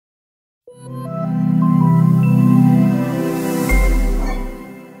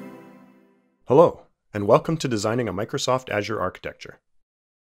Hello, and welcome to Designing a Microsoft Azure Architecture.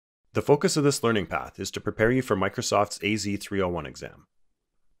 The focus of this learning path is to prepare you for Microsoft's AZ-301 exam.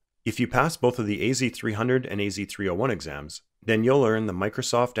 If you pass both of the AZ-300 and AZ-301 exams, then you'll earn the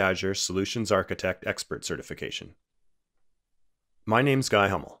Microsoft Azure Solutions Architect Expert certification. My name's Guy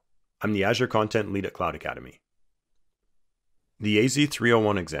Hummel. I'm the Azure Content Lead at Cloud Academy. The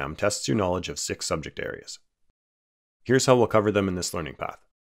AZ-301 exam tests your knowledge of 6 subject areas. Here's how we'll cover them in this learning path.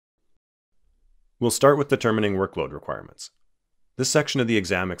 We'll start with determining workload requirements. This section of the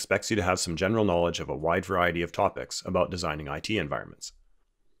exam expects you to have some general knowledge of a wide variety of topics about designing IT environments.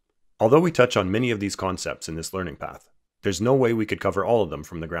 Although we touch on many of these concepts in this learning path, there's no way we could cover all of them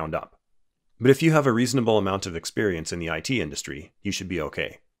from the ground up. But if you have a reasonable amount of experience in the IT industry, you should be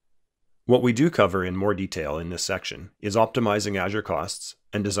okay. What we do cover in more detail in this section is optimizing Azure costs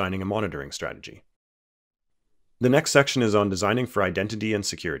and designing a monitoring strategy. The next section is on designing for identity and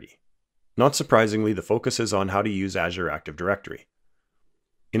security. Not surprisingly, the focus is on how to use Azure Active Directory.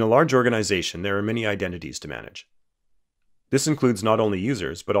 In a large organization, there are many identities to manage. This includes not only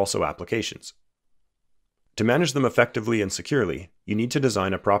users, but also applications. To manage them effectively and securely, you need to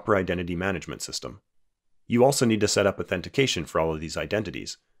design a proper identity management system. You also need to set up authentication for all of these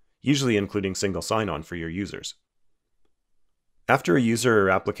identities, usually including single sign-on for your users. After a user or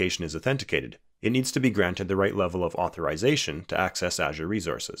application is authenticated, it needs to be granted the right level of authorization to access Azure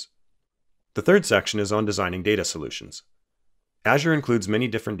resources. The third section is on designing data solutions. Azure includes many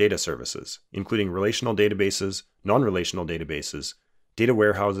different data services, including relational databases, non-relational databases, data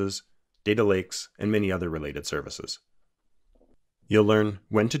warehouses, data lakes, and many other related services. You'll learn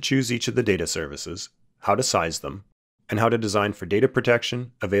when to choose each of the data services, how to size them, and how to design for data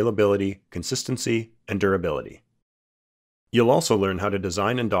protection, availability, consistency, and durability. You'll also learn how to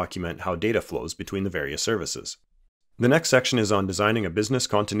design and document how data flows between the various services. The next section is on designing a business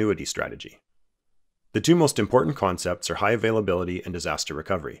continuity strategy. The two most important concepts are high availability and disaster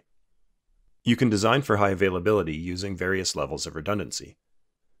recovery. You can design for high availability using various levels of redundancy.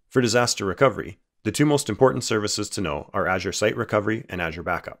 For disaster recovery, the two most important services to know are Azure Site Recovery and Azure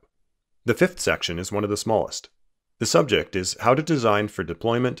Backup. The fifth section is one of the smallest. The subject is how to design for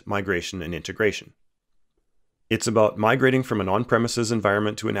deployment, migration, and integration. It's about migrating from an on-premises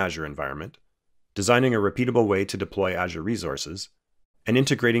environment to an Azure environment, designing a repeatable way to deploy Azure resources, and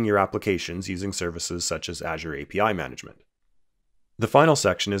integrating your applications using services such as Azure API management. The final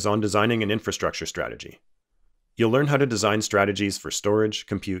section is on designing an infrastructure strategy. You'll learn how to design strategies for storage,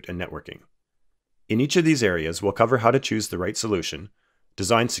 compute, and networking. In each of these areas, we'll cover how to choose the right solution,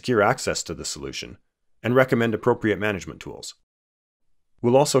 design secure access to the solution, and recommend appropriate management tools.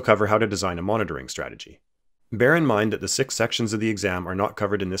 We'll also cover how to design a monitoring strategy. Bear in mind that the 6 sections of the exam are not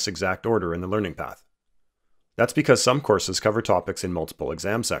covered in this exact order in the learning path. That's because some courses cover topics in multiple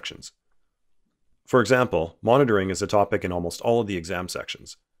exam sections. For example, monitoring is a topic in almost all of the exam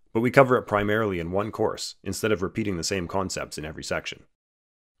sections, but we cover it primarily in one course instead of repeating the same concepts in every section.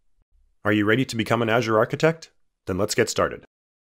 Are you ready to become an Azure architect? Then let's get started.